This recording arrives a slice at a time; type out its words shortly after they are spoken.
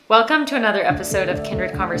Welcome to another episode of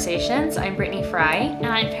Kindred Conversations. I'm Brittany Fry. And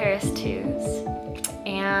I'm Paris Tews.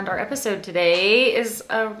 And our episode today is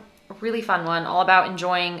a really fun one, all about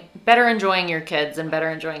better enjoying your kids and better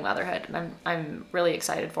enjoying motherhood. And I'm really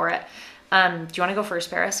excited for it. Do you want to go first,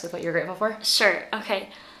 Paris, with what you're grateful for? Sure. Okay.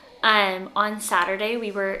 On Saturday,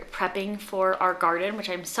 we were prepping for our garden, which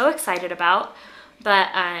I'm so excited about. But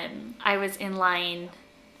I was in line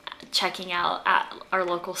checking out at our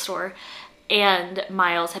local store, and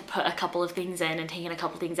Miles had put a couple of things in and taken a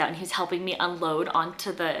couple things out, and he was helping me unload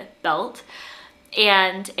onto the belt.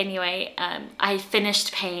 And anyway, I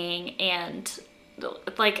finished paying, and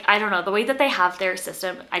I don't know, the way that they have their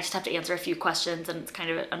system, I just have to answer a few questions, and it's kind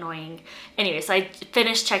of annoying. Anyway, so I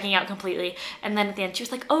finished checking out completely, and then at the end she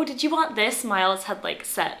was like, "Oh, did you want this?" Miles had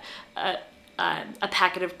set a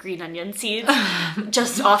packet of green onion seeds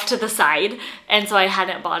just off to the side, and so I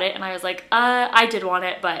hadn't bought it, and I was like, I did want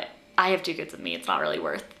it, but I have two kids with me. It's not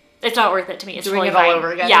worth it to me. It's doing totally it fine. all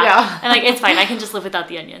over again. Yeah. And it's fine. I can just live without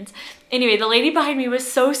the onions. Anyway, the lady behind me was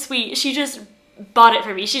so sweet. She just bought it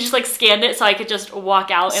for me. She just scanned it so I could just walk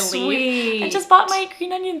out and leave. And just bought my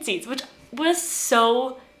green onion seeds, which was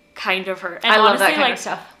so kind of her. And I love honestly, that kind of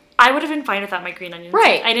stuff. I would have been fine without my green onion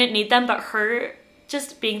Right. seeds. I didn't need them, but her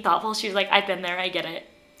just being thoughtful, she was like, "I've been there. I get it."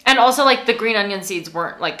 And also, the green onion seeds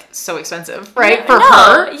weren't, so expensive, right? For No,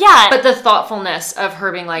 her. yeah. But the thoughtfulness of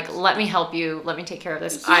her being let me help you, let me take care of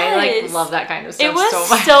this. Yes. I, love that kind of stuff It was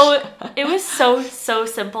so much. It was so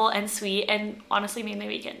simple and sweet, and honestly made my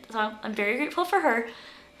weekend. So I'm very grateful for her,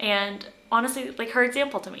 and honestly, her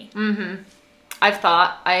example to me. Mm-hmm. I've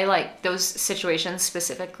thought, those situations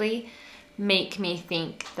specifically make me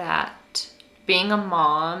think that being a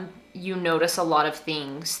mom, you notice a lot of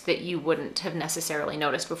things that you wouldn't have necessarily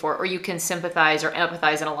noticed before, or you can sympathize or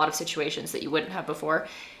empathize in a lot of situations that you wouldn't have before.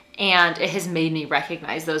 And it has made me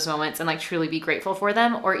recognize those moments and truly be grateful for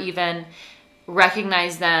them, or even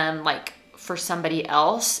recognize them for somebody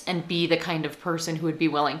else and be the kind of person who would be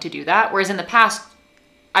willing to do that. Whereas in the past,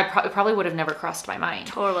 I probably would have never crossed my mind.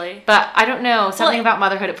 Totally. But I don't know, something about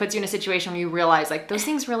motherhood, it puts you in a situation where you realize those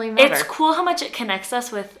things really matter. It's cool how much it connects us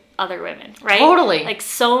with other women, right? Totally.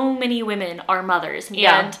 So many women are mothers,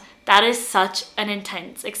 Yeah. and that is such an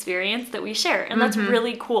intense experience that we share, and that's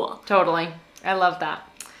really cool. Totally. I love that.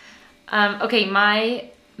 Okay, my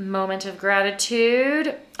moment of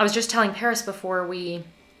gratitude. I was just telling Paris before we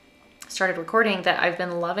started recording that I've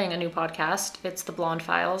been loving a new podcast. It's The Blonde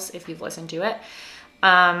Files, if you've listened to it.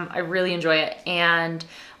 I really enjoy it. And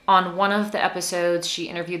on one of the episodes, she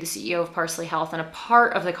interviewed the CEO of Parsley Health, and a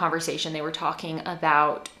part of the conversation, they were talking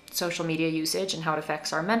about social media usage and how it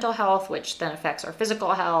affects our mental health, which then affects our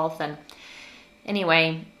physical health. And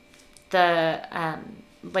anyway, the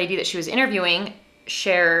lady that she was interviewing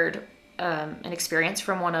shared an experience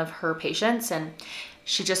from one of her patients, and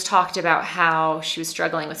she just talked about how she was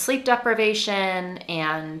struggling with sleep deprivation,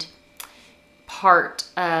 and part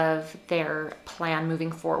of their plan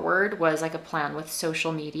moving forward was a plan with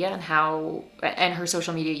social media and her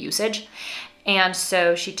social media usage. And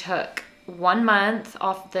so she took 1 month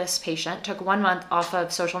off, this patient took 1 month off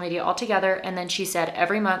of social media altogether. And then she said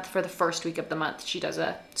every month for the first week of the month, she does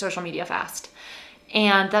a social media fast.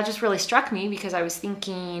 And that just really struck me, because I was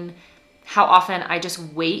thinking how often I just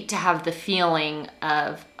wait to have the feeling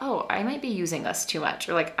of, oh, I might be using this too much,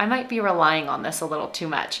 or I might be relying on this a little too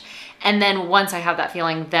much. And then once I have that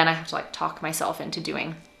feeling, then I have to talk myself into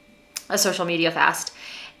doing a social media fast.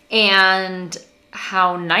 And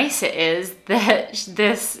how nice it is that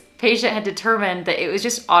this patient had determined that it was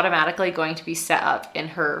just automatically going to be set up in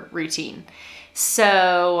her routine.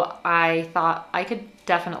 So I thought I could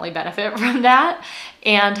definitely benefit from that,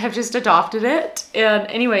 and have just adopted it. And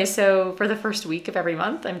anyway, so for the first week of every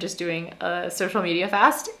month, I'm just doing a social media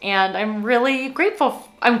fast, and I'm really grateful.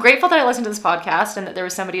 I'm grateful that I listened to this podcast and that there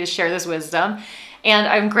was somebody to share this wisdom. And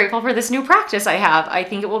I'm grateful for this new practice I have. I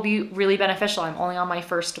think it will be really beneficial. I'm only on my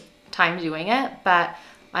first time doing it, but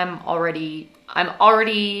I'm already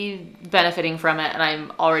benefiting from it, and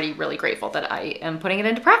I'm already really grateful that I am putting it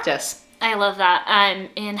into practice. I love that.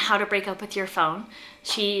 In How to Break Up with Your Phone,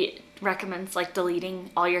 she recommends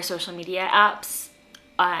deleting all your social media apps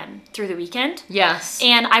through the weekend. Yes.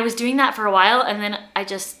 And I was doing that for a while, and then I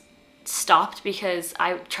just stopped because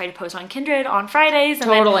I try to post on Kindred on Fridays. And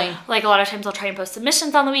totally. Then, a lot of times I'll try and post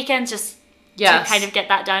submissions on the weekends just to kind of get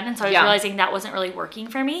that done. And so I was realizing that wasn't really working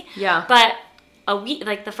for me. Yeah. But a week,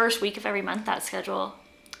 the first week of every month, that schedule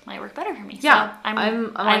might work better for me. Yeah.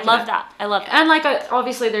 So I love that. I love it. And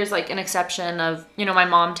obviously there's an exception of, my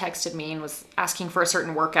mom texted me and was asking for a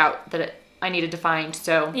certain workout that I needed to find.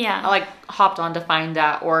 So yeah. I hopped on to find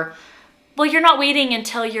that. Or well, you're not waiting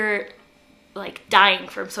until you're like dying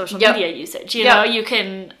from social Yep. media usage. You Yep. know, you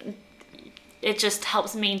can, it just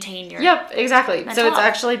helps maintain your Yep, exactly. mental So it's health.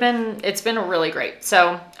 actually it's been really great.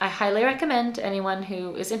 So I highly recommend anyone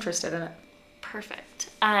who is interested in it. Perfect.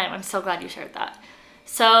 I'm so glad you shared that.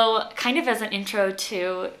 So, kind of as an intro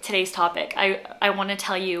to today's topic, I want to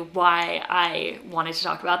tell you why I wanted to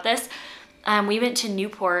talk about this. We went to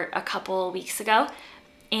Newport a couple weeks ago,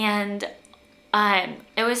 and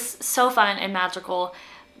it was so fun and magical.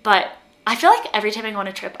 But I feel like every time I go on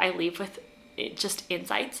a trip, I leave with just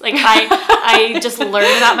insights. Like I just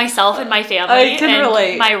learn about myself and my family I can and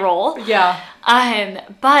relate. my role. Yeah.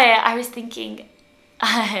 But I was thinking,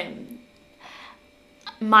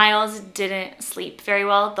 Miles didn't sleep very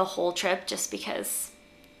well the whole trip just because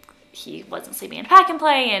he wasn't sleeping in pack and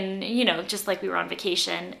play, and you know, just like we were on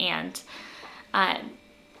vacation, and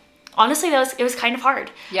honestly, it was kind of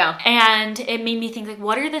hard. Yeah. And it made me think, like,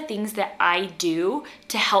 what are the things that I do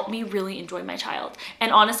to help me really enjoy my child?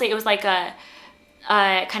 And honestly, it was like a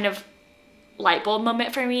kind of light bulb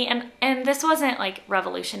moment for me, and this wasn't like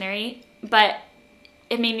revolutionary, but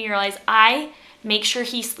it made me realize I make sure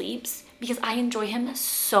he sleeps because I enjoy him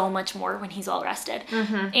so much more when he's all rested.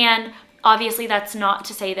 And obviously that's not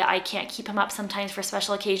to say that I can't keep him up sometimes for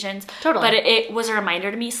special occasions. Totally. But it was a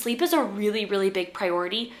reminder to me, sleep is a really, really big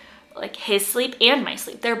priority. Like his sleep and my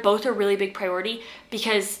sleep, they're both a really big priority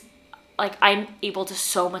because like I'm able to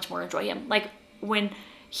so much more enjoy him. Like when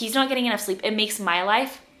he's not getting enough sleep, it makes my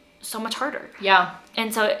life so much harder. Yeah.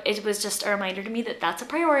 And so it was just a reminder to me that that's a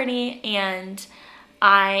priority, and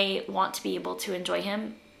I want to be able to enjoy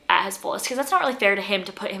him at his fullest, because that's not really fair to him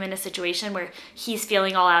to put him in a situation where he's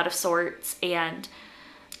feeling all out of sorts, and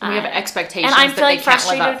We have expectations and I'm that feeling they can't live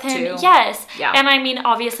frustrated up with him. to. Yes. Yeah. And I mean,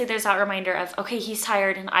 obviously there's that reminder of, okay, he's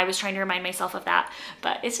tired, and I was trying to remind myself of that.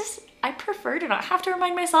 But it's just, I prefer to not have to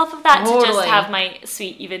remind myself of that, to just Totally. have my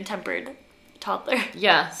sweet, even-tempered toddler.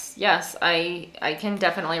 Yes, I can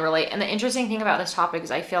definitely relate. And the interesting thing about this topic is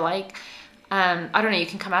I feel like, I don't know, you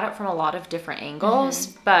can come at it from a lot of different angles,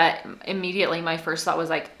 but immediately my first thought was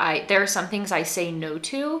like, there are some things I say no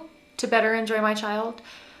to better enjoy my child,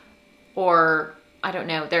 or I don't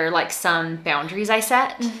know, there are like some boundaries I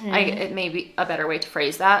set. It may be a better way to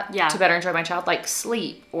phrase that. Yeah. To better enjoy my child, like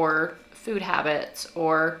sleep or food habits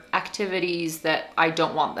or activities that I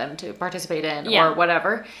don't want them to participate in or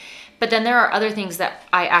whatever. But then there are other things that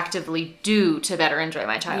I actively do to better enjoy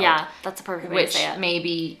my child. Yeah, that's a perfect way to Which say it. may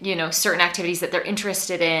be, you know, certain activities that they're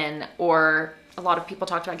interested in, or a lot of people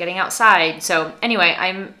talked about getting outside. So anyway,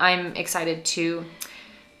 I'm excited to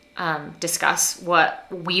discuss what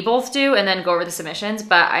we both do and then go over the submissions.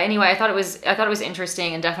 But anyway, I thought it was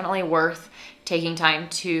interesting and definitely worth taking time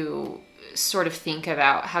to sort of think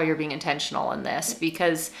about how you're being intentional in this,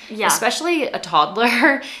 because especially a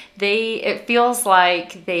toddler, it feels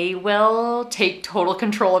like they will take total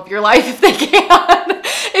control of your life if they can.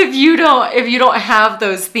 if you don't have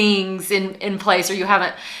those things in place, or you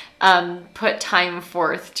haven't put time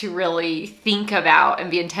forth to really think about and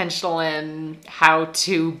be intentional in how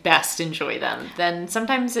to best enjoy them, then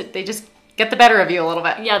sometimes they just get the better of you a little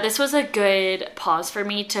bit. Yeah, this was a good pause for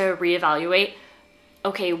me to reevaluate.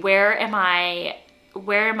 Okay, where am I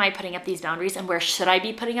putting up these boundaries, and where should I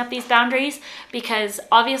be putting up these boundaries? Because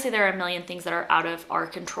obviously there are a million things that are out of our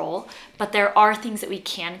control, but there are things that we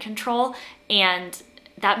can control, and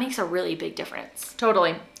that makes a really big difference.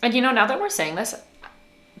 Totally. And you know, now that we're saying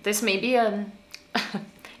this may be an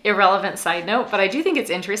irrelevant side note, but I do think it's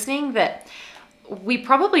interesting that we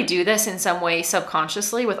probably do this in some way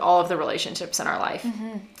subconsciously with all of the relationships in our life.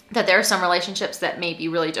 That there are some relationships that may be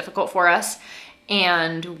really difficult for us,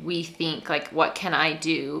 and we think like, what can I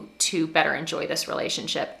do to better enjoy this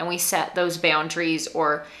relationship? And we set those boundaries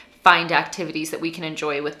or find activities that we can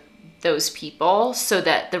enjoy with those people so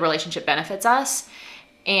that the relationship benefits us.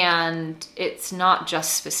 And it's not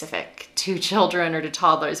just specific to children or to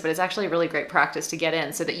toddlers, but it's actually a really great practice to get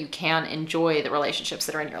in so that you can enjoy the relationships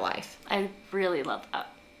that are in your life. I really love that.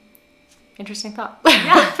 Interesting thought.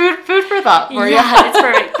 Yeah. food for thought for you. Yeah, it's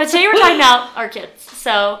perfect. But today we're talking about our kids.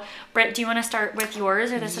 So, Britt, do you want to start with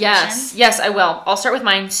yours or the submission? Yes, I will. I'll start with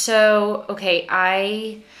mine. So, okay,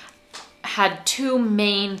 I had two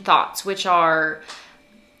main thoughts, which are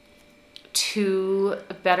to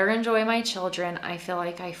better enjoy my children. I feel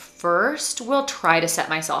like I first will try to set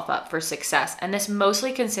myself up for success. And this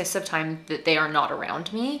mostly consists of time that they are not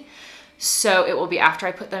around me. So it will be after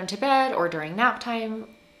I put them to bed or during nap time,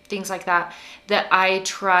 things like that, that I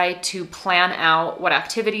try to plan out what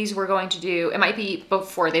activities we're going to do. It might be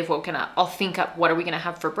before they've woken up. I'll think up, what are we going to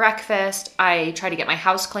have for breakfast? I try to get my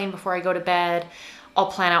house clean before I go to bed.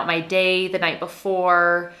 I'll plan out my day the night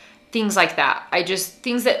before, things like that.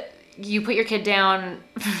 Things that you put your kid down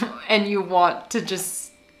and you want to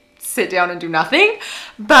just sit down and do nothing.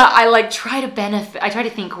 But I like try to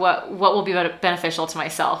think what will be beneficial to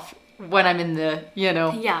myself when I'm in the,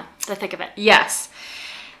 Yeah, the thick of it. Yes.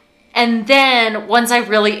 And then once I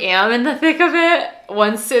really am in the thick of it,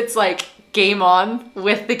 once it's like game on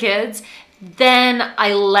with the kids, then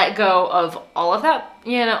I let go of all of that,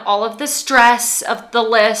 all of the stress of the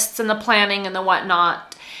lists and the planning and the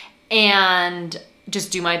whatnot, and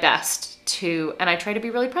just do my best and I try to be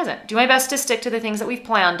really present. Do my best to stick to the things that we've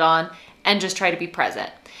planned on and just try to be present.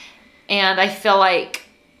 And I feel like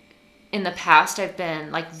in the past, I've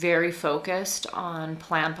been like very focused on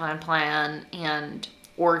plan, and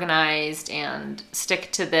organized and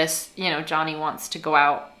stick to this. Johnny wants to go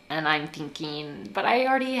out and I'm thinking, but I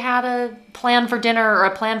already had a plan for dinner or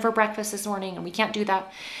a plan for breakfast this morning and we can't do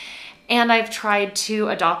that. And I've tried to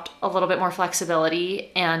adopt a little bit more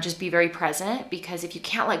flexibility and just be very present, because if you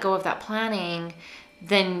can't let go of that planning,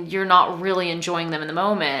 then you're not really enjoying them in the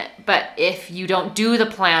moment. But if you don't do the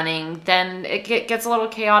planning, then it gets a little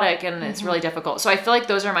chaotic and it's really difficult. So I feel like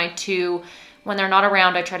those are my two. When they're not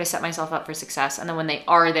around, I try to set myself up for success. And then when they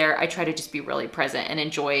are there, I try to just be really present and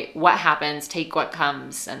enjoy what happens, take what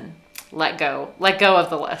comes, and let go of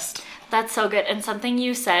the list. That's so good. And something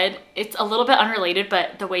you said, it's a little bit unrelated,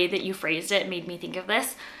 but the way that you phrased it made me think of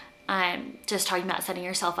this. Just talking about setting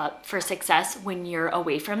yourself up for success when you're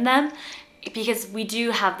away from them. Because we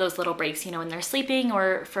do have those little breaks, when they're sleeping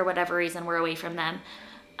or for whatever reason we're away from them.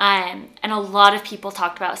 And a lot of people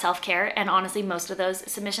talked about self-care. And honestly, most of those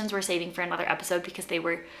submissions we're saving for another episode because they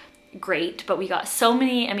were great. But we got so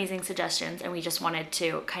many amazing suggestions and we just wanted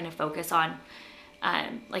to kind of focus on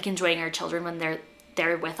like enjoying our children when they're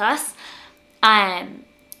there with us.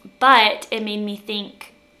 But it made me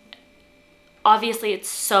think, obviously it's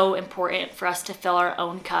so important for us to fill our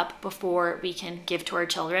own cup before we can give to our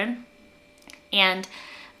children. And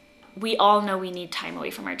we all know we need time away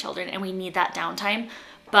from our children and we need that downtime.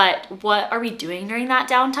 But what are we doing during that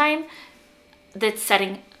downtime that's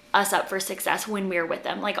setting us up for success when we're with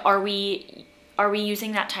them? Like, are we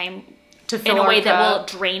using that time in a way that will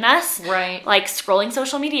drain us? Right. Like scrolling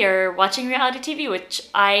social media or watching reality TV, which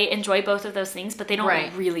I enjoy both of those things, but they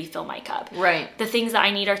don't really fill my cup. Right. The things that I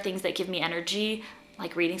need are things that give me energy,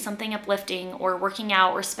 like reading something uplifting or working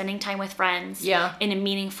out or spending time with friends in a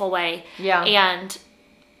meaningful way. Yeah. And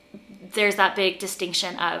there's that big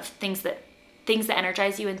distinction of things that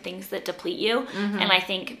energize you and things that deplete you. Mm-hmm. And I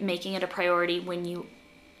think making it a priority when you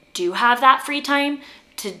do have that free time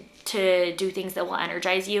to do things that will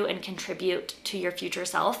energize you and contribute to your future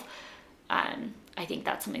self, I think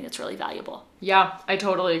that's something that's really valuable. Yeah, I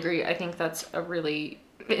totally agree. I think that's a really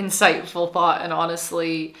insightful thought. And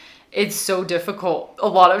honestly, it's so difficult. A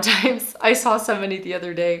lot of times, I saw somebody the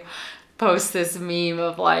other day post this meme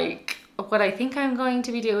of like, what I think I'm going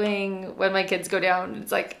to be doing when my kids go down.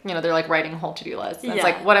 It's like, they're like writing a whole to-do list. And it's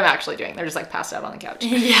like what I'm actually doing. They're just like passed out on the couch.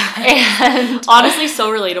 Yeah. And honestly,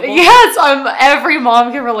 so relatable. Yes, every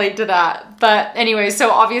mom can relate to that. But anyway,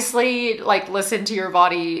 so obviously like listen to your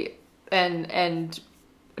body and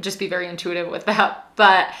just be very intuitive with that.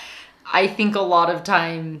 But I think a lot of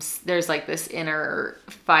times there's like this inner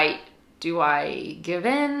fight. Do I give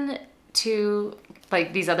in to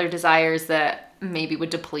like these other desires that maybe would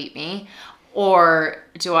deplete me, or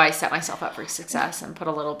do I set myself up for success and put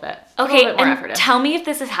a little bit more effort in? Tell me if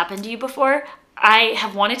this has happened to you before. I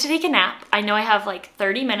have wanted to take a nap. I know I have like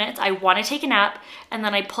 30 minutes. I want to take a nap, and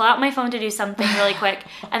then I pull out my phone to do something really quick,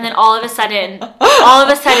 and then all of a sudden,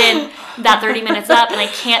 that 30 minutes up, and I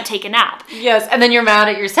can't take a nap. Yes, and then you're mad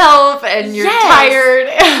at yourself, and you're tired.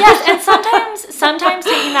 Yes, and sometimes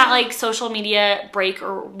taking that like social media break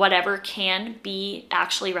or whatever can be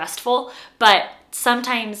actually restful, but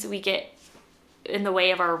sometimes we get in the way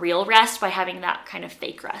of our real rest by having that kind of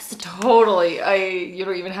fake rest. Totally. You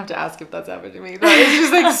don't even have to ask if that's happened to me. That is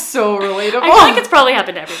just like so relatable. I feel like it's probably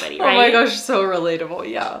happened to everybody, right? Oh my gosh, so relatable.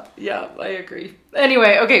 Yeah, I agree.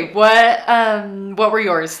 Anyway, okay, what were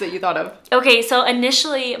yours that you thought of? Okay, so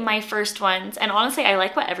initially my first ones, and honestly I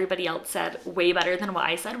like what everybody else said way better than what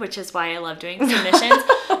I said, which is why I love doing submissions.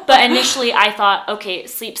 But initially I thought, okay,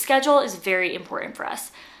 sleep schedule is very important for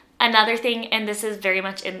us. Another thing, and this is very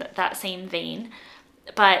much in that same vein,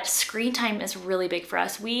 but screen time is really big for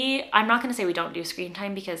us. I'm not going to say we don't do screen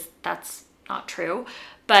time because that's not true,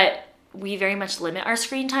 but we very much limit our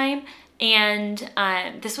screen time. And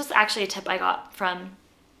this was actually a tip I got from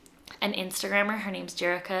an Instagrammer. Her name's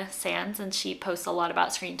Jerica Sands, and she posts a lot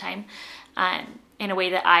about screen time in a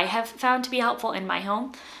way that I have found to be helpful in my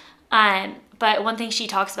home. But one thing she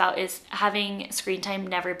talks about is having screen time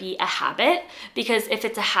never be a habit, because if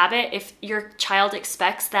it's a habit, if your child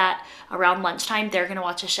expects that around lunchtime they're going to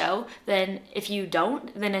watch a show, then if you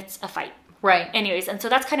don't, then it's a fight. Right. Anyways, and so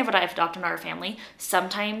that's kind of what I've adopted in our family.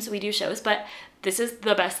 Sometimes we do shows, but this is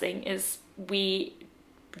the best thing is we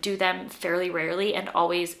do them fairly rarely and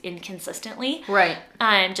always inconsistently. Right.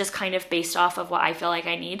 Just kind of based off of what I feel like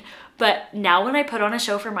I need. But now when I put on a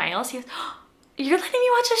show for Miles, he goes, oh, you're letting me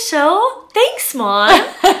watch a show? Thanks, Mom.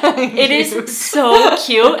 It is so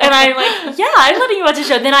cute. And I'm like, yeah, I'm letting you watch a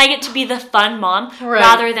show. Then I get to be the fun mom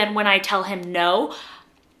rather than when I tell him no,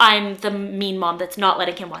 I'm the mean mom that's not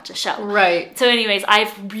letting him watch a show. Right. So anyways,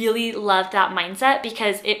 I've really loved that mindset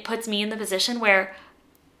because it puts me in the position where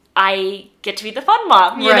I get to be the fun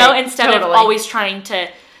mom, you know, instead of always trying to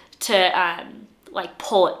like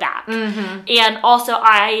pull it back. Mm-hmm. And also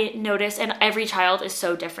I notice, and every child is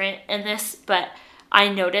so different in this, but I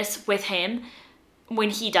notice with him, when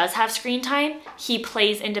he does have screen time, he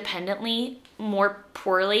plays independently more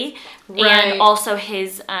poorly. Right. And also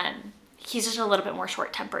his, he's just a little bit more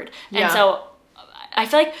short-tempered. Yeah. And so I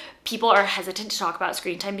feel like people are hesitant to talk about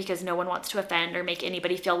screen time because no one wants to offend or make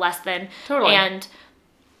anybody feel less than. Totally. And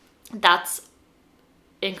that's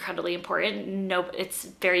incredibly important. No, it's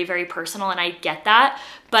very, very personal, and I get that.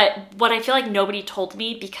 But what I feel like nobody told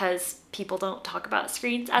me, because people don't talk about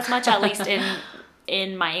screens as much, at least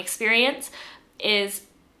in my experience, is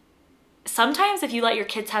sometimes if you let your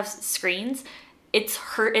kids have screens, it's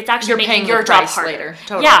actually You're making your job harder. Later.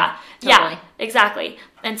 Totally. Yeah, exactly.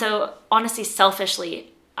 And so honestly,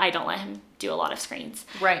 selfishly, I don't let him do a lot of screens.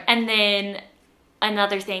 Right. And then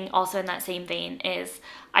another thing also in that same vein is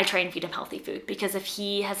I try and feed him healthy food, because if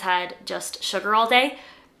he has had just sugar all day,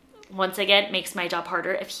 once again, it makes my job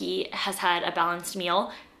harder. If he has had a balanced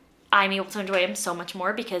meal, I'm able to enjoy him so much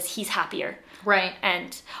more because he's happier. Right.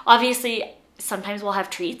 And obviously, sometimes we'll have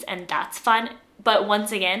treats and that's fun. But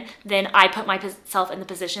once again, then I put myself in the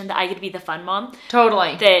position that I could be the fun mom.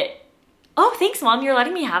 Totally. That, oh, thanks, Mom, you're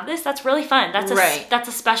letting me have this? That's really fun. That's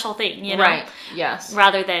a special thing, you know? Right, yes.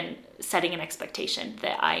 Rather than setting an expectation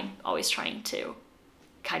that I'm always trying to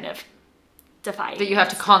kind of defy. That you have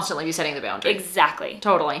to constantly be setting the boundary. Exactly.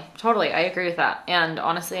 Totally. I agree with that. And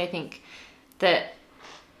honestly, I think that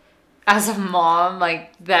as a mom,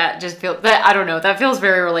 like, that just feels, that, I don't know, that feels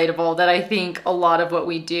very relatable. That I think a lot of what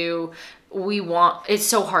we do, it's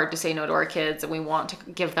so hard to say no to our kids, and we want to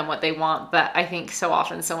give them what they want. But I think so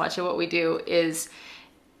often, so much of what we do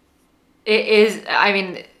I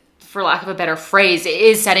mean, for lack of a better phrase, it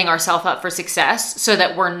is setting ourselves up for success so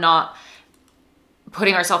that we're not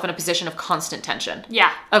putting ourselves in a position of constant tension.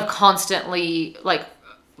 Yeah. Of constantly, like,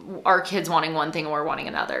 our kids wanting one thing and we're wanting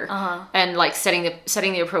another. Uh-huh. And, like, setting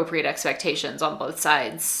the appropriate expectations on both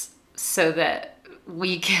sides so that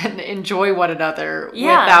we can enjoy one another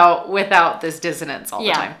without this dissonance all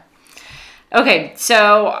the time. Okay,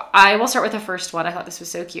 so I will start with the first one. I thought this was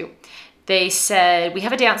so cute. They said, we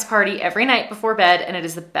have a dance party every night before bed, and it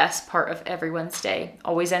is the best part of everyone's day.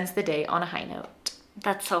 Always ends the day on a high note.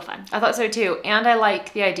 That's so fun. I thought so too. And I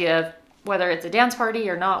like the idea of, whether it's a dance party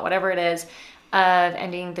or not, whatever it is, of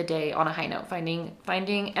ending the day on a high note, finding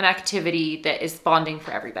an activity that is bonding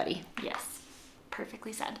for everybody. Yes,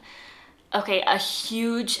 perfectly said. Okay, a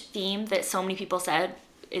huge theme that so many people said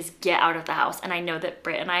is get out of the house. And I know that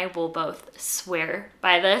Britt and I will both swear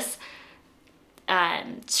by this.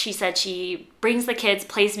 She said she brings the kids,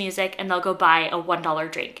 plays music, and they'll go buy a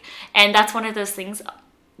 $1 drink. And that's one of those things,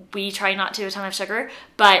 we try not to do a ton of sugar,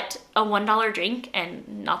 but a $1 drink, and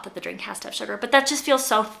not that the drink has to have sugar, but that just feels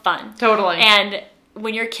so fun. Totally. And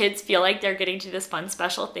when your kids feel like they're getting to this fun,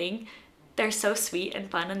 special thing, they're so sweet and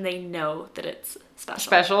fun, and they know that it's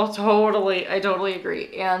special. Totally. I totally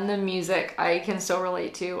agree. And the music, I can so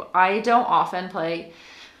relate to. I don't often play...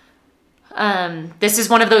 this is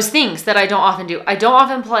one of those things that I don't often do. I don't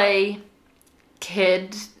often play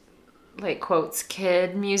kid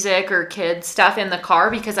music or kid stuff in the car,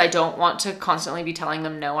 because I don't want to constantly be telling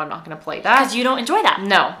them, no, I'm not going to play that. Because you don't enjoy that.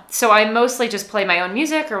 No. So I mostly just play my own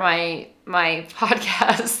music or my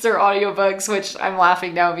podcasts or audiobooks, which I'm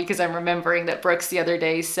laughing now because I'm remembering that Brooks the other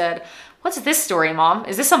day said, what's this story, Mom?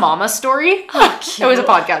 Is this a mama story? Oh, cute. It was a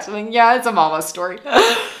podcast. I'm like, yeah, it's a mama story.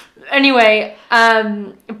 Anyway,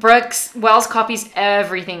 Wells copies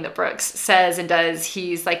everything that Brooks says and does.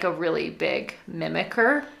 He's like a really big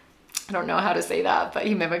mimicker. I don't know how to say that, but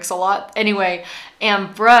he mimics a lot. Anyway,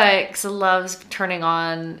 and Brooks loves turning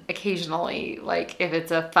on occasionally, like, if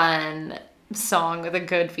it's a fun song with a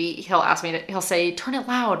good beat, he'll say, turn it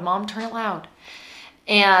loud, Mom, turn it loud.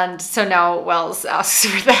 And so now Wells asks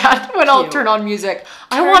for that when I'll turn on music.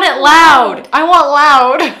 I want it loud. I want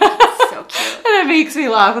loud. So cute. And it makes me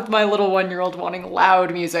laugh with my little 1-year-old wanting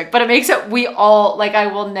loud music. But it makes it, we all, like, I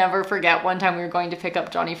will never forget one time we were going to pick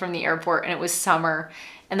up Johnny from the airport, and it was summer,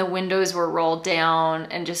 and the windows were rolled down,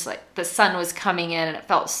 and just like the sun was coming in, and it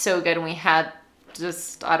felt so good. And we had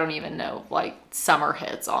just, I don't even know, like summer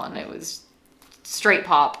hits on. It was straight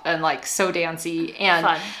pop and like so dancey. And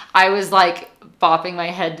Fun. I was like bopping my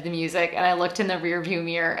head to the music, and I looked in the rear view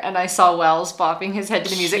mirror and I saw Wells bopping his head to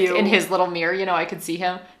the music Cute. in his little mirror. You know, I could see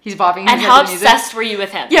him. He's bopping his And head how to the music. obsessed were you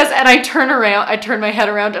with him? Yes, and I turn my head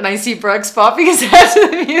around and I see Brooks bopping his head to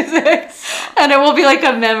the music. And it will be like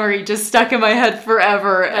a memory just stuck in my head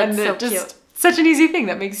forever. That's and so it just cute. such an easy thing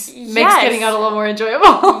that makes Yes. getting out a little more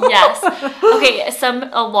enjoyable. Yes. Okay,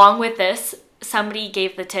 along with this, somebody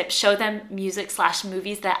gave the tip, show them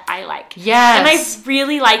music/movies that I like. Yes. And I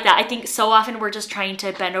really like that. I think so often we're just trying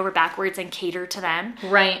to bend over backwards and cater to them.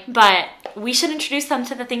 Right. But we should introduce them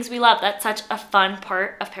to the things we love. That's such a fun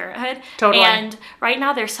part of parenthood. Totally. And right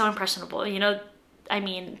now they're so impressionable. You know, I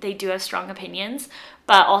mean, they do have strong opinions,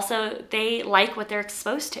 but also they like what they're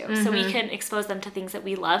exposed to. So we can expose them to things that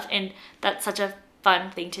we love, and that's such a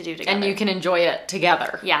fun thing to do together. And you can enjoy it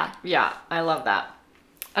together. Yeah. Yeah, I love that.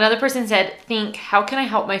 Another person said, think, how can I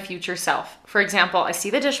help my future self? For example, I see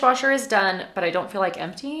the dishwasher is done, but I don't feel like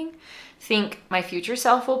emptying. Think, my future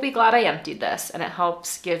self will be glad I emptied this, and it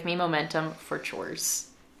helps give me momentum for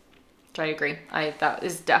chores. Which I agree. That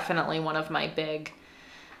is definitely one of my big...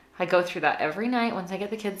 I go through that every night once I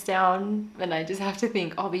get the kids down, and I just have to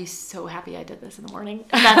think, I'll be so happy I did this in the morning.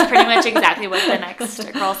 That's pretty much exactly what the next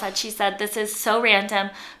girl said. She said, this is so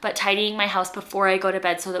random, but tidying my house before I go to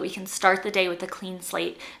bed so that we can start the day with a clean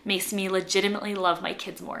slate makes me legitimately love my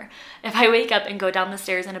kids more. If I wake up and go down the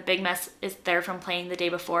stairs and a big mess is there from playing the day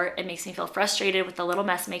before, it makes me feel frustrated with the little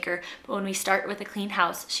mess maker. But when we start with a clean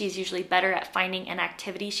house, she's usually better at finding an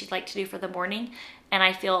activity she'd like to do for the morning, and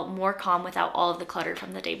I feel more calm without all of the clutter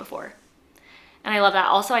from the day before. And I love that.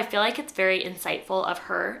 Also, I feel like it's very insightful of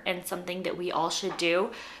her and something that we all should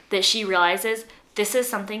do, that she realizes this is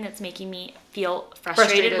something that's making me feel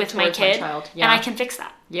frustrated with my towards my kid, child. Yeah. and I can fix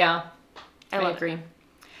that. Yeah, I love agree.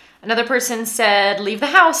 Another person said, leave the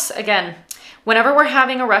house again. Whenever we're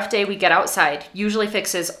having a rough day, we get outside. Usually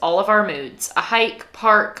fixes all of our moods. A hike,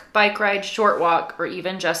 park, bike ride, short walk, or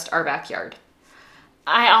even just our backyard.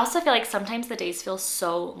 I also feel like sometimes the days feel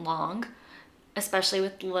so long, especially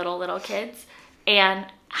with little kids, and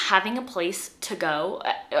having a place to go,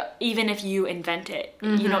 even if you invent it,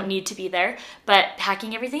 you don't need to be there, but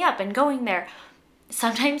packing everything up and going there,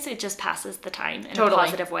 sometimes it just passes the time in a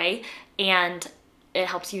positive way, and it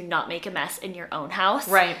helps you not make a mess in your own house.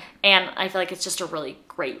 Right. And I feel like it's just a really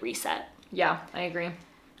great reset. Yeah, I agree.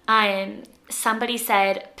 Somebody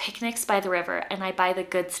said picnics by the river, and I buy the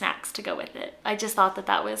good snacks to go with it. I just thought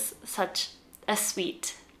that was such a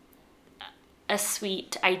sweet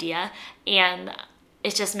idea, and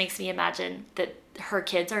it just makes me imagine that her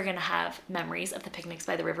kids are going to have memories of the picnics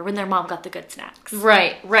by the river when their mom got the good snacks.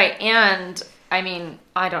 Right. And I mean,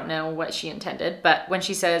 I don't know what she intended, but when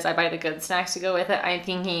she says I buy the good snacks to go with it, I'm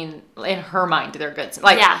thinking in her mind they're good.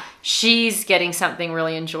 Like, she's getting something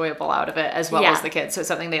really enjoyable out of it as well as the kids. So it's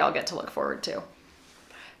something they all get to look forward to.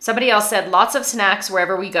 Somebody else said lots of snacks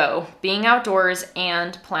wherever we go, being outdoors,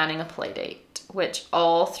 and planning a play date, which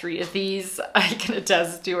all three of these I can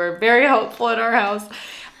attest to are very helpful in our house.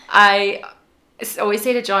 I always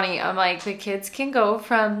say to Johnny, I'm like, the kids can go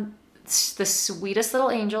from the sweetest little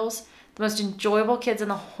angels, the most enjoyable kids in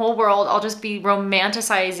the whole world. I'll just be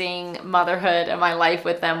romanticizing motherhood and my life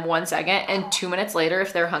with them 1 second, and 2 minutes later,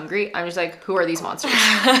 if they're hungry, I'm just like, who are these monsters?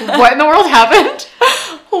 What in the world happened?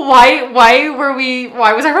 Why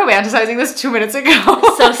was I romanticizing this 2 minutes ago?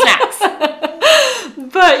 So snacks.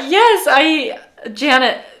 But yes,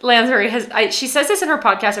 Janet Lansbury she says this in her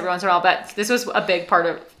podcast every once in a while, but this was a big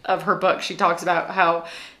part of her book. She talks about how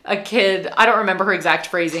a kid, I don't remember her exact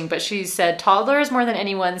phrasing, but she said toddlers more than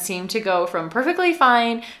anyone seem to go from perfectly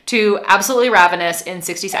fine to absolutely ravenous in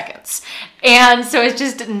 60 seconds. And so it's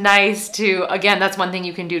just nice to, again, that's one thing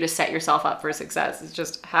you can do to set yourself up for success, is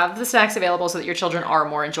just have the snacks available so that your children are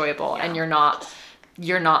more enjoyable, and you're not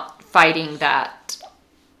fighting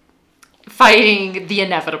the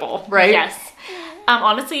inevitable, right? Yes.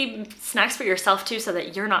 Honestly, snacks for yourself too, so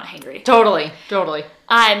that you're not hangry. Totally.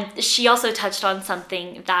 She also touched on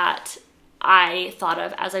something that I thought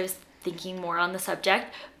of as I was thinking more on the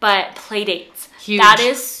subject, but play dates. Huge. That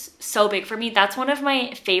is so big for me. That's one of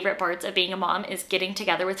my favorite parts of being a mom, is getting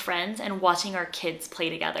together with friends and watching our kids play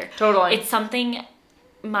together. Totally. It's something,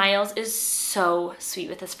 Miles is so sweet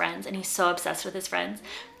with his friends, and he's so obsessed with his friends.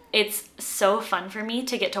 It's so fun for me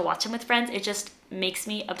to get to watch him with friends. It just makes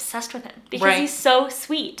me obsessed with him because Right. he's so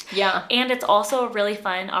sweet. Yeah. And it's also a really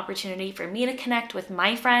fun opportunity for me to connect with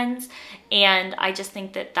my friends. And I just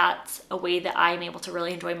think that that's a way that I'm able to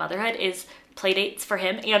really enjoy motherhood is play dates for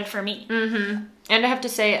him and for me. And I have to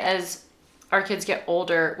say, as our kids get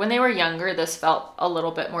older, when they were younger, this felt a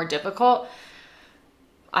little bit more difficult.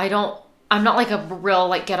 I'm not like a real,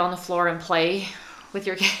 like, get on the floor and play with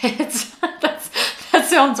your kids. That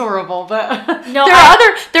sounds horrible, but No,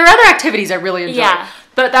 there are other activities I really enjoy. Yeah.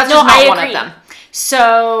 But that's No, just not I one of agree. them.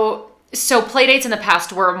 So play dates in the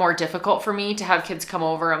past were more difficult for me to have kids come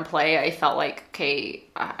over and play. I felt like, okay,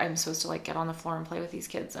 I'm supposed to like get on the floor and play with these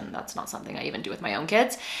kids, and that's not something I even do with my own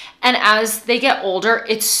kids. And as they get older,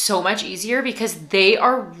 it's so much easier because they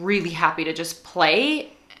are really happy to just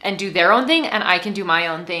play and do their own thing, and I can do my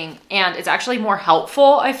own thing. And it's actually more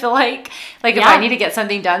helpful, I feel like. Like, if Yeah. I need to get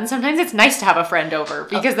something done, sometimes it's nice to have a friend over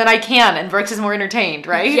because then I can, and Brooks is more entertained,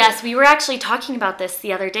 right? Yes, we were actually talking about this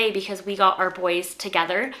the other day because we got our boys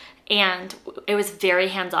together and it was very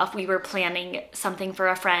hands off. We were planning something for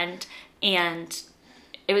a friend and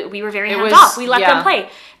we were very hands off. We let them play.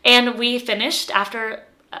 And we finished after,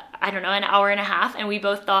 I don't know, an hour and a half, and we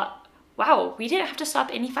both thought, wow, we didn't have to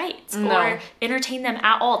stop any fights or entertain them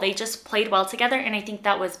at all. They just played well together, and I think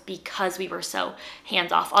that was because we were so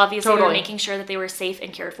hands off. Obviously, we were making sure that they were safe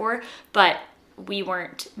and cared for, but we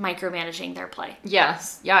weren't micromanaging their play.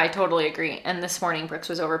 Yes. Yeah, I totally agree. And this morning, Brooks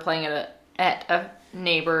was over playing at a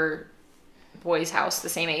neighbor boy's house, the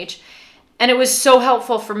same age. And it was so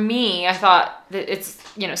helpful for me. I thought that it's,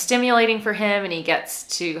 stimulating for him, and he gets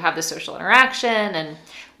to have the social interaction and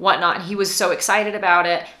whatnot. And he was so excited about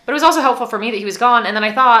it. But it was also helpful for me that he was gone. And then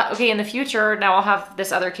I thought, okay, in the future, now I'll have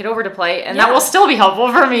this other kid over to play, and that will still be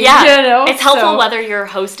helpful for me. Yeah. It's helpful whether you're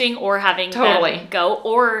hosting or having them go,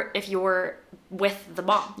 or if you're with the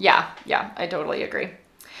mom. Yeah, I totally agree.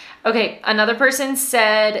 Okay, another person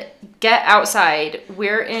said, get outside.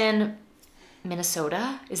 We're in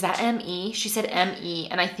Minnesota. Is that M-E? She said M-E,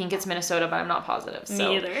 and I think it's Minnesota, but I'm not positive. So.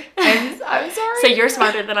 Me either. I'm sorry. So you're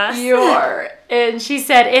smarter than us. You are. And she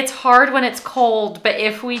said, it's hard when it's cold, but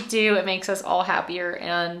if we do, it makes us all happier.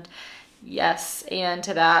 And yes, and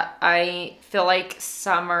to that, I feel like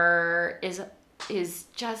summer is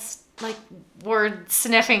just like we're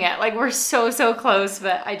sniffing it. Like we're so close,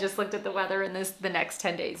 but I just looked at the weather, and the next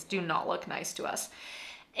 10 days do not look nice to us.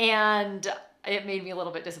 And it made me a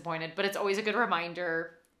little bit disappointed, but it's always a good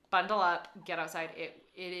reminder. Bundle up, get outside. It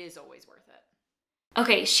is always worth it.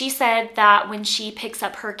 Okay, she said that when she picks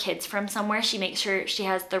up her kids from somewhere, she makes sure she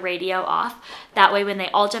has the radio off. That way, when they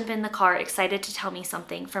all jump in the car, excited to tell me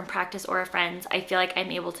something from practice or a friend's, I feel like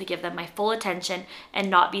I'm able to give them my full attention and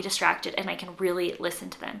not be distracted, and I can really listen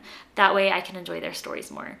to them. That way, I can enjoy their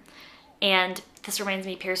stories more. And this reminds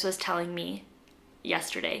me, Pierce was telling me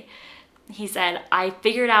yesterday, he said, I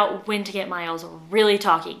figured out when to get Miles really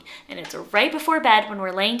talking. And it's right before bed when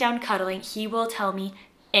we're laying down cuddling. He will tell me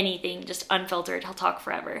anything, just unfiltered. He'll talk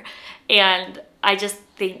forever. And I just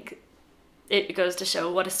think it goes to show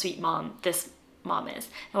what a sweet mom this mom is.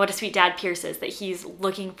 And what a sweet dad Pierce is, that he's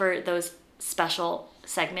looking for those special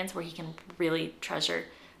segments where he can really treasure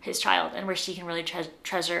his child and where she can really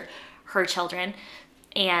treasure her children.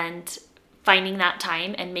 And finding that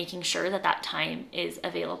time and making sure that time is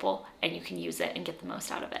available and you can use it and get the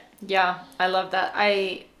most out of it. Yeah, I love that.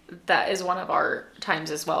 That is one of our times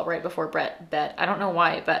as well, right before bed. I don't know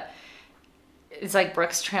why, but it's like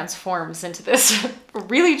Brooks transforms into this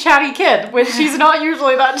really chatty kid when she's not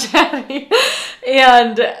usually that chatty.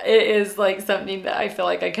 And it is like something that I feel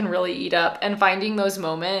like I can really eat up. And finding those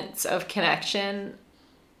moments of connection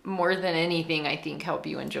more than anything, I think, help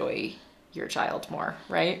you enjoy your child more,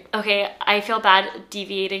 right? Okay, I feel bad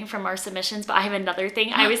deviating from our submissions, but I have another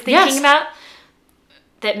thing I was thinking about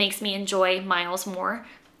that makes me enjoy Miles more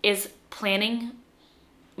is planning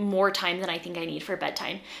more time than I think I need for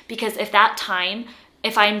bedtime. Because if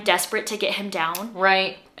I'm desperate to get him down,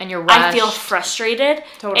 right, and you're rushed, I feel frustrated.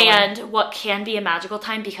 Totally. And what can be a magical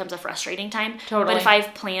time becomes a frustrating time. Totally. But if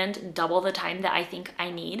I've planned double the time that I think I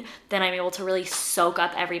need, then I'm able to really soak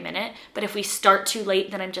up every minute. But if we start too late,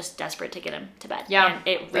 then I'm just desperate to get him to bed. Yeah, and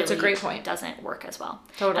it really that's a great point. Doesn't work as well.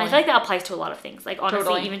 Totally. And I feel like that applies to a lot of things. Like honestly,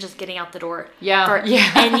 Totally. even just getting out the door for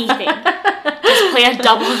anything. Just plan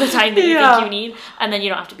double the time that you think you need, and then you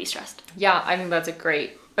don't have to be stressed. Yeah, I think that's a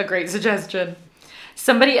great suggestion.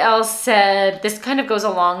 Somebody else said, this kind of goes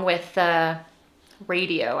along with the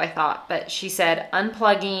radio, I thought, but she said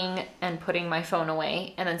unplugging and putting my phone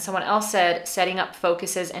away. And then someone else said setting up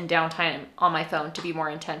focuses and downtime on my phone to be more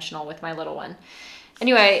intentional with my little one.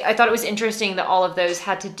 Anyway, I thought it was interesting that all of those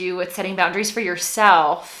had to do with setting boundaries for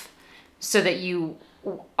yourself so that you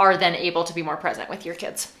are then able to be more present with your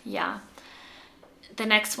kids. Yeah. The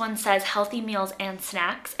next one says healthy meals and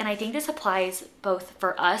snacks. And I think this applies both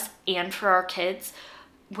for us and for our kids.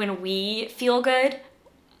 When we feel good,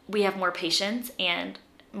 we have more patience and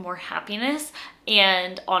more happiness.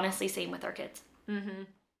 And honestly, same with our kids. Mm-hmm.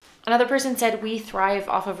 Another person said we thrive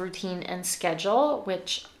off of routine and schedule,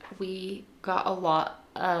 which we got a lot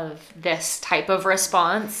of this type of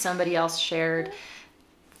response. Somebody else shared,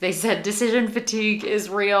 they said decision fatigue is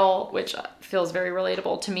real, which feels very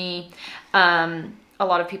relatable to me. A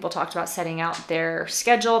lot of people talked about setting out their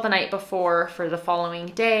schedule the night before for the following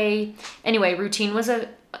day. Anyway, routine was a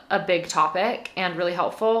big topic and really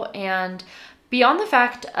helpful. And beyond the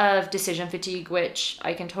fact of decision fatigue, which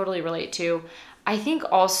I can totally relate to, I think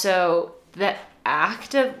also the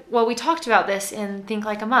act of, well, we talked about this in Think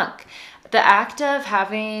Like a Monk, the act of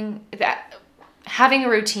having a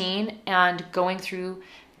routine and going through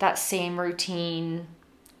that same routine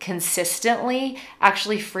consistently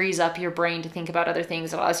actually frees up your brain to think about other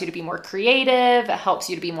things. It allows you to be more creative. It helps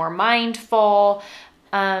you to be more mindful.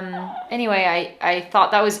 Anyway, I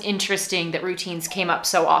thought that was interesting that routines came up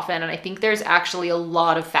so often, and I think there's actually a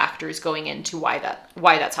lot of factors going into why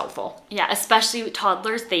that's helpful. Yeah, especially with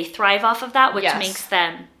toddlers, they thrive off of that, which makes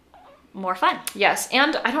them more fun. Yes,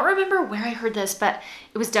 and I don't remember where I heard this, but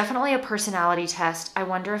it was definitely a personality test. I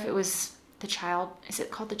wonder if it was is it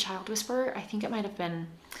called the Child Whisperer? I think it might have been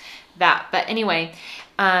that. But anyway,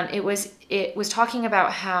 it was talking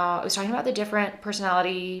about the different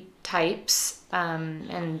personality types,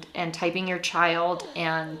 and typing your child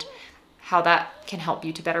and how that can help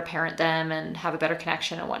you to better parent them and have a better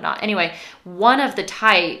connection and whatnot. Anyway, one of the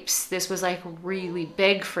types, this was like really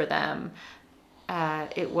big for them.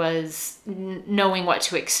 It was knowing what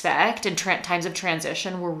to expect, and times of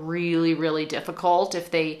transition were really, really difficult if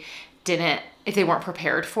they weren't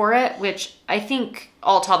prepared for it, which I think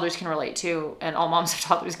all toddlers can relate to, and all moms of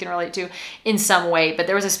toddlers can relate to in some way. But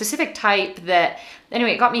there was a specific type that,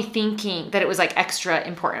 anyway, it got me thinking that it was like extra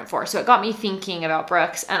important for. So it got me thinking about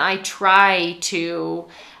Brooks, and I try to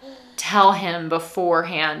tell him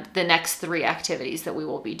beforehand the next 3 activities that we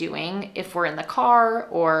will be doing if we're in the car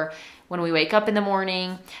or when we wake up in the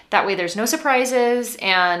morning. That way there's no surprises,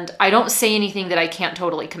 and I don't say anything that I can't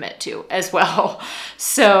totally commit to as well.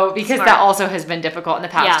 So, because that also has been difficult in the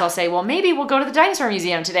past. Yeah. I'll say, well, maybe we'll go to the dinosaur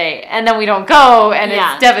museum today, and then we don't go, and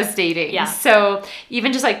it's devastating. Yeah. So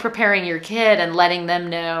even just like preparing your kid and letting them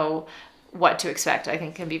know what to expect, I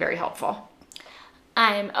think can be very helpful.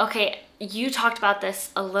 Okay, you talked about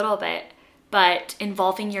this a little bit, but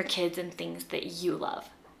involving your kids in things that you love.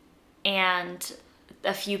 And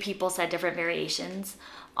a few people said different variations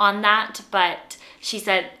on that, but she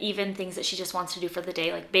said even things that she just wants to do for the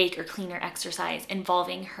day, like bake or clean or exercise,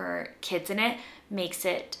 involving her kids in it makes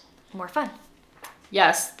it more fun.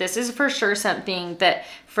 Yes, this is for sure something that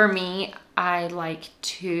for me, I like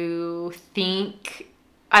to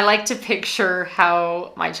picture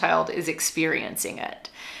how my child is experiencing it.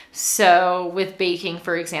 So with baking,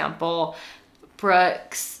 for example,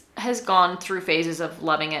 Brooks has gone through phases of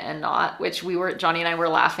loving it and not, which Johnny and I were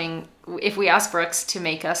laughing. If we ask Brooks to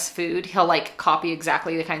make us food, he'll like copy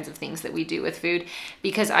exactly the kinds of things that we do with food,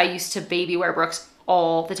 because I used to baby wear Brooks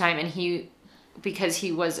all the time, and because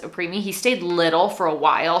he was a preemie, he stayed little for a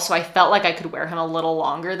while, so I felt like I could wear him a little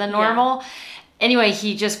longer than normal. Yeah. Anyway,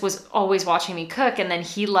 he just was always watching me cook, and then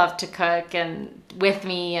he loved to cook and with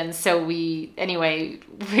me, and so we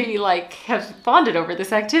like have bonded over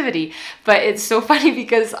this activity. But it's so funny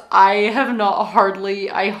because I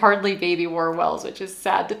hardly baby wore Wells, which is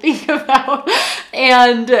sad to think about.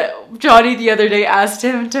 And Johnny the other day asked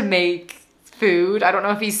him to make food. I don't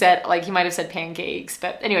know if he said, like, he might have said pancakes,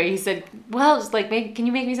 but anyway, he said, Wells, like, can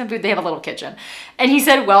you make me some food? They have a little kitchen. And he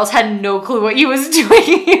said Wells had no clue what he was doing.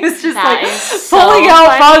 He was just pulling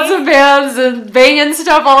out pots and pans and banging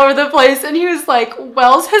stuff all over the place. And he was like,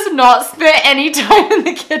 Wells has not spent any time in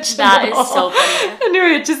the kitchen. That is so funny.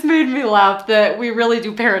 Anyway, it just made me laugh that we really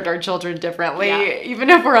do parent our children differently,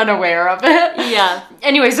 even if we're unaware of it. Yeah.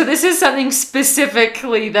 Anyway, so this is something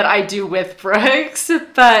specifically that I do with Brooks,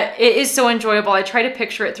 but it is so enjoyable. I try to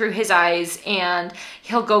picture it through his eyes, and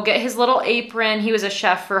he'll go get his little apron. He was a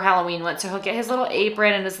chef for Halloween once, so he'll get his little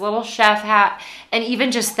apron and his little chef hat, and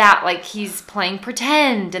even just that, like, he's playing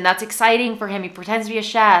pretend, and that's exciting for him. He pretends to be a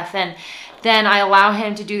chef, and then I allow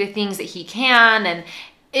him to do the things that he can, and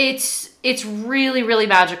it's really, really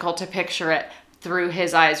magical to picture it through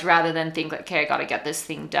his eyes rather than think like, okay, I got to get this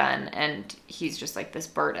thing done, and he's just like this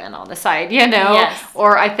burden on the side, you know? Yes.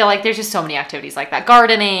 Or I feel like there's just so many activities like that,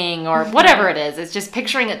 gardening or whatever it is. It's just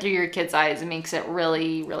picturing it through your kid's eyes. It makes it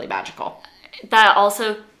really, really magical. That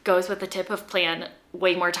also goes with the tip of plan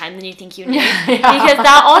way more time than you think you need. Because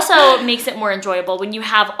that also makes it more enjoyable when you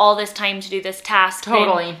have all this time to do this task.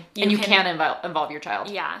 Totally. You can involve your child.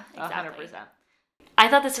 Yeah, exactly. 100%. I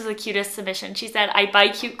thought this was the cutest submission. She said, I buy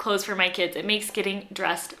cute clothes for my kids. It makes getting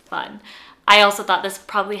dressed fun. I also thought this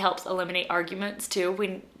probably helps eliminate arguments too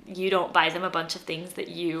when you don't buy them a bunch of things that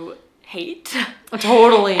you hate.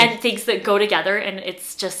 Totally. And things that go together and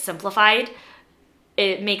it's just simplified.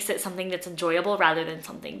 It makes it something that's enjoyable rather than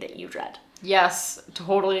something that you dread. Yes,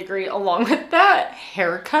 totally agree. Along with that,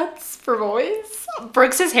 haircuts for boys.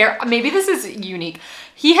 Brooks's hair, maybe this is unique.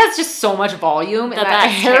 He has just so much volume in that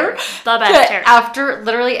hair. The best hair. After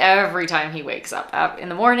literally every time he wakes up in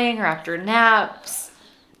the morning or after naps,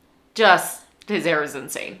 just his hair is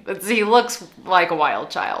insane. He looks like a wild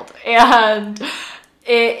child. And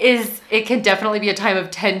it can definitely be a time of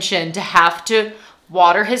tension to have to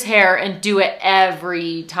water his hair and do it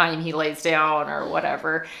every time he lays down or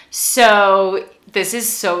whatever. So this is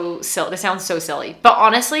so silly. This sounds so silly. But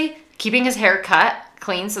honestly, keeping his hair cut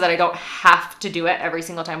clean so that I don't have to do it every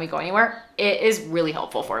single time we go anywhere, it is really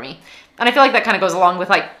helpful for me. And I feel like that kind of goes along with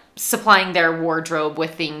like supplying their wardrobe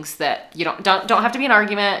with things that you don't have to be an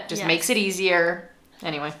argument, just makes it easier.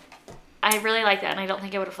 Anyway. I really like that, and I don't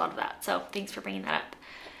think I would have thought of that. So thanks for bringing that up.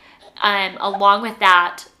 Along with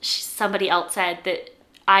that, somebody else said that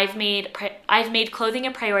I've made clothing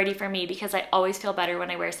a priority for me because I always feel better when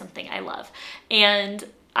I wear something I love. And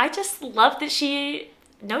I just love that she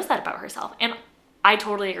knows that about herself. And I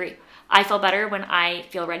totally agree. I feel better when I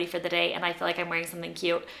feel ready for the day and I feel like I'm wearing something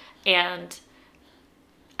cute. And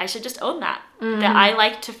I should just own that. That I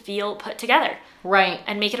like to feel put together. Right.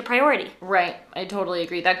 And make it a priority. Right. I totally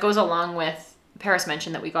agree. That goes along with Paris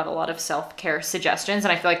mentioned that we got a lot of self-care suggestions,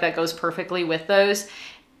 and I feel like that goes perfectly with those.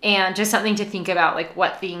 And just something to think about, like,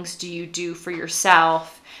 what things do you do for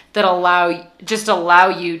yourself that allow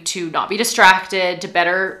you to not be distracted, to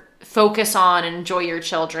better focus on and enjoy your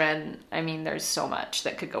children. I mean, there's so much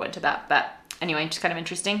that could go into that, but anyway, just kind of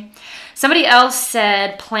interesting. Somebody else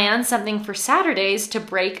said plan something for Saturdays to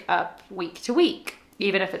break up week to week,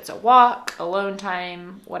 even if it's a walk, alone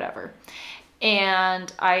time, whatever.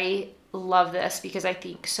 And I love this because I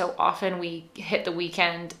think so often we hit the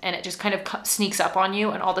weekend and it just kind of sneaks up on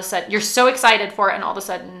you, and all of a sudden you're so excited for it, and all of a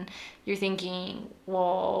sudden you're thinking,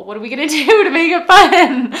 well, what are we going to do to make it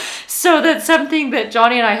fun? So that's something that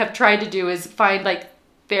Johnny and I have tried to do, is find like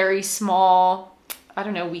very small, I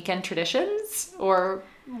don't know, weekend traditions or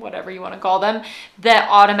whatever you want to call them that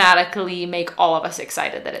automatically make all of us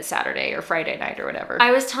excited that it's Saturday or Friday night or whatever.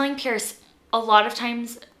 I was telling Pierce, a lot of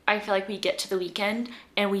times I feel like we get to the weekend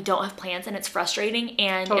and we don't have plans, and it's frustrating,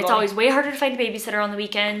 and It's always way harder to find a babysitter on the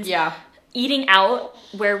weekends. Yeah. Eating out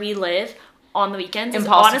where we live on the weekends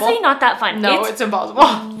impossible. Is honestly not that fun. No, it's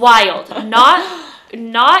impossible. Wild.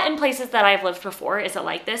 Not in places that I've lived before is it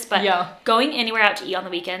like this, but going anywhere out to eat on the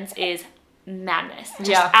weekends is madness.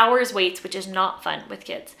 Just hours waits, which is not fun with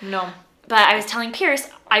kids. No. But I was telling Pierce,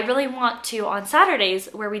 I really want to on Saturdays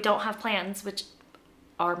where we don't have plans, which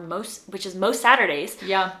is most Saturdays.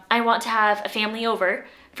 Yeah. I want to have a family over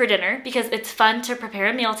for dinner because it's fun to prepare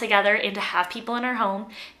a meal together and to have people in our home,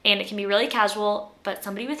 and it can be really casual, but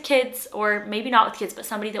somebody with kids, or maybe not with kids, but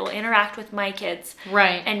somebody that will interact with my kids.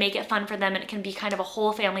 Right. And make it fun for them, and it can be kind of a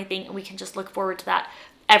whole family thing, and we can just look forward to that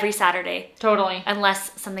every Saturday. Totally.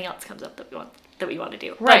 Unless something else comes up that we want to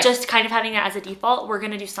do. Right. But just kind of having that as a default, we're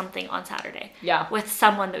going to do something on Saturday. Yeah. With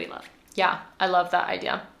someone that we love. Yeah, I love that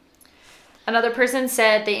idea. Another person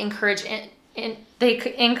said they encourage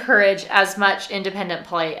as much independent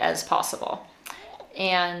play as possible.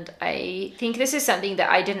 And I think this is something that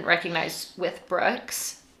I didn't recognize with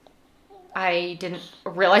Brooks. I didn't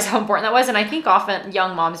realize how important that was. And I think often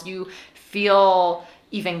young moms, you feel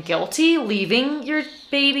even guilty leaving your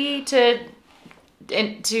baby to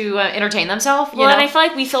entertain themselves. Well, and I feel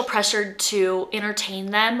like we feel pressured to entertain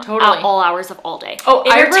them at all hours of all day. Oh,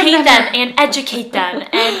 entertain them and educate them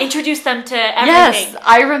and introduce them to everything. Yes,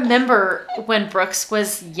 I remember when Brooks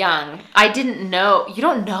was young. I didn't know. You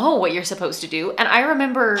don't know what you're supposed to do. And I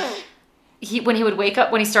remember when he would wake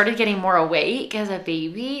up, when he started getting more awake as a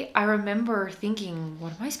baby, I remember thinking,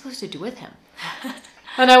 what am I supposed to do with him?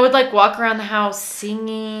 And I would like walk around the house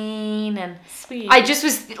singing, and sweet. I just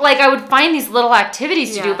was like, I would find these little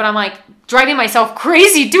activities to do, but I'm like, driving myself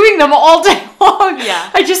crazy doing them all day long. Yeah.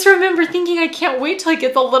 I just remember thinking I can't wait till I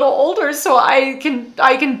get a little older so I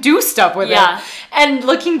can do stuff with it. And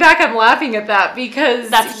looking back, I'm laughing at that because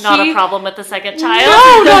that's not a problem with the second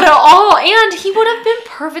child. No, not at all. And he would have been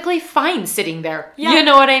perfectly fine sitting there. Yeah. You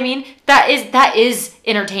know what I mean? That is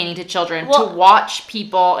entertaining to children, to watch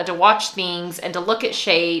people and to watch things and to look at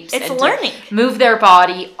shapes. It's and learning. To move their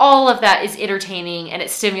body. All of that is entertaining and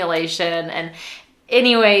it's stimulation. And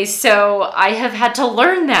anyway, so I have had to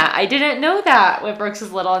learn that. I didn't know that when Brooks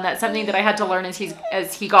was little, and that's something that I had to learn as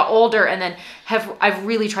he got older, and then I've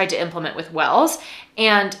really tried to implement with Wells,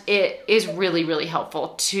 and it is really, really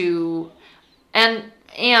helpful to, and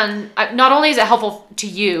not only is it helpful to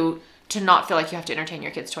you to not feel like you have to entertain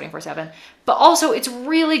your kids 24/7, but also it's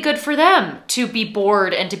really good for them to be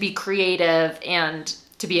bored and to be creative and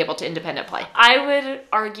to be able to independent play. I would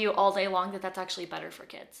argue all day long that that's actually better for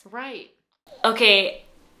kids. Right. Okay,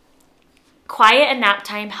 quiet and nap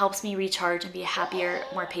time helps me recharge and be a happier,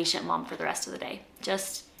 more patient mom for the rest of the day.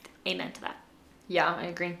 Just amen to that. Yeah, I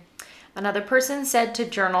agree. Another person said to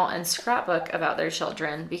journal and scrapbook about their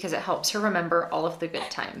children because it helps her remember all of the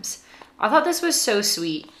good times. I thought this was so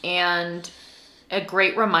sweet and a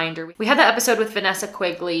great reminder. We had that episode with Vanessa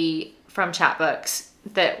Quigley from Chatbooks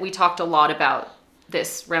that we talked a lot about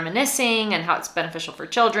this reminiscing and how it's beneficial for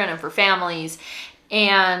children and for families.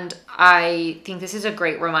 And I think this is a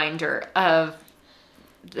great reminder of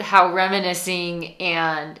how reminiscing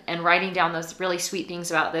and writing down those really sweet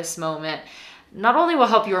things about this moment not only will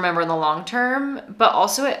help you remember in the long term, but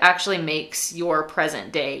also it actually makes your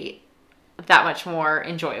present day that much more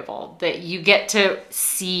enjoyable, that you get to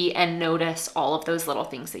see and notice all of those little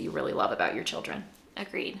things that you really love about your children.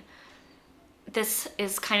 Agreed. This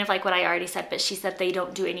is kind of like what I already said, but she said they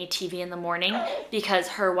don't do any TV in the morning because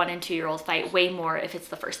her 1 and 2 year olds fight way more if it's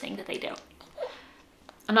the first thing that they do.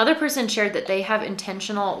 Another person shared that they have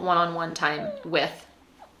intentional one-on-one time with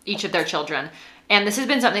each of their children. And this has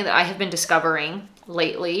been something that I have been discovering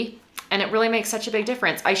lately, and it really makes such a big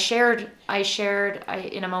difference. I shared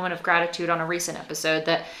in a moment of gratitude on a recent episode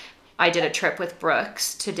that I did a trip with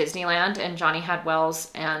Brooks to Disneyland, and Johnny had Wells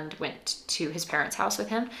and went to his parents' house with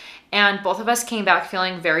him. And both of us came back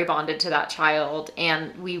feeling very bonded to that child,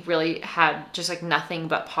 and we really had just like nothing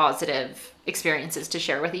but positive experiences to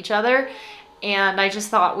share with each other. And I just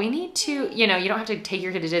thought we need to, you don't have to take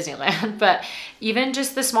your kid to Disneyland, but even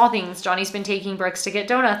just the small things. Johnny's been taking Brooks to get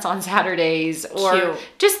donuts on Saturdays, or Cute.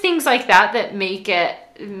 Just things like that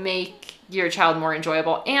make your child more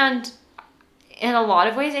enjoyable. And in a lot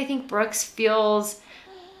of ways, I think Brooks feels,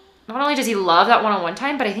 not only does he love that one-on-one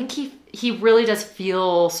time, but I think he really does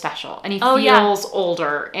feel special, and he feels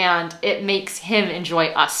older, and it makes him enjoy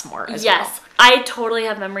us more as well. Yes. I totally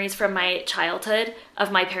have memories from my childhood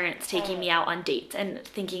of my parents taking me out on dates and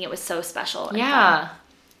thinking it was so special. And fun.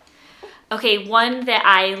 Okay, one that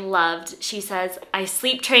I loved, she says, I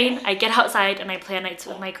sleep train, I get outside, and I plan nights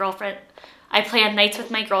with my girlfriend. I plan nights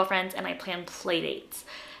with my girlfriends, and I plan play dates.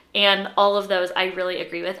 And all of those I really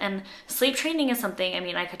agree with. And sleep training is something,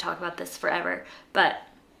 I could talk about this forever, but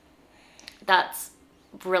that's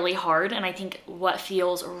really hard. And I think what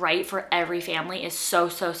feels right for every family is so,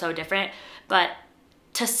 so, so different. But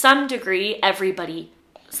to some degree, everybody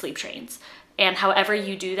sleep trains. And however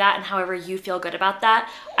you do that and however you feel good about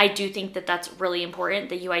that, I do think that that's really important,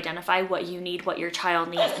 that you identify what you need, what your child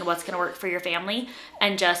needs, and what's going to work for your family,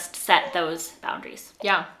 and just set those boundaries.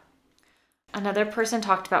 Yeah. Another person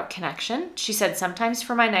talked about connection. She said, sometimes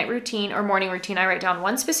for my night routine or morning routine, I write down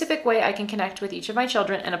one specific way I can connect with each of my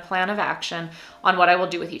children and a plan of action on what I will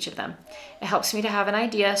do with each of them. It helps me to have an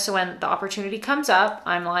idea, so when the opportunity comes up,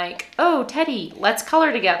 I'm like, oh, Teddy, let's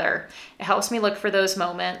color together. It helps me look for those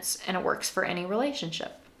moments, and it works for any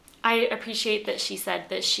relationship. I appreciate that she said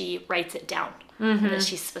that she writes it down, and that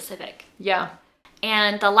she's specific. Yeah.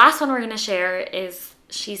 And the last one we're going to share is,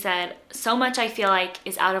 she said, so much I feel like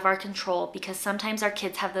is out of our control because sometimes our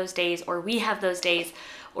kids have those days, or we have those days,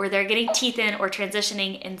 or they're getting teeth in or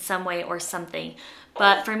transitioning in some way or something.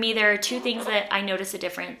 But for me, there are two things that I notice a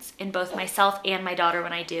difference in both myself and my daughter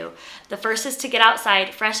when I do. The first is to get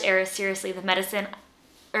outside. Fresh air is seriously the medicine,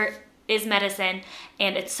 is medicine,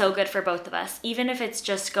 and it's so good for both of us, even if it's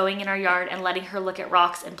just going in our yard and letting her look at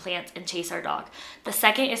rocks and plants and chase our dog. The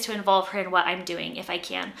second is to involve her in what I'm doing if I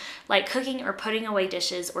can, like cooking or putting away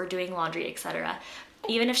dishes or doing laundry, etc.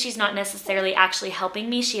 Even if she's not necessarily actually helping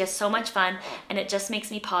me, she has so much fun, and it just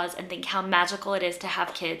makes me pause and think how magical it is to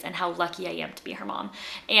have kids and how lucky I am to be her mom.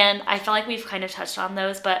 And I feel like we've kind of touched on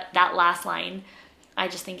those, but that last line I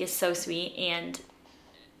just think is so sweet and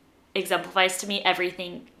exemplifies to me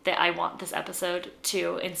everything that I want this episode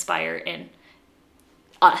to inspire in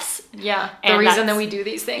us. Yeah, the And reason that that's- we do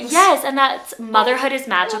these things. Yes, and that's motherhood is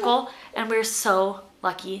magical, and we're so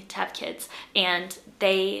lucky to have kids, and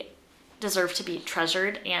they deserve to be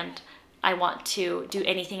treasured, and I want to do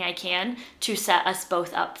anything I can to set us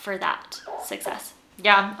both up for that success.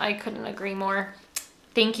 Yeah, I couldn't agree more.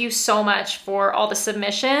 Thank you so much for all the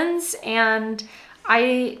submissions, and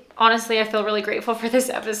I feel really grateful for this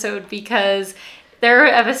episode because there are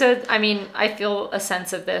episodes, I feel a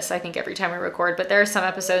sense of this, I think, every time we record, but there are some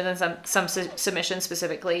episodes and some submissions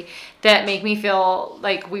specifically that make me feel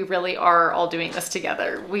like we really are all doing this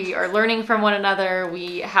together. We are learning from one another.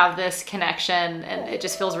 We have this connection, and it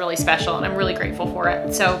just feels really special, and I'm really grateful for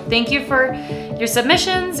it. So thank you for your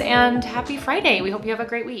submissions, and happy Friday. We hope you have a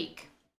great week.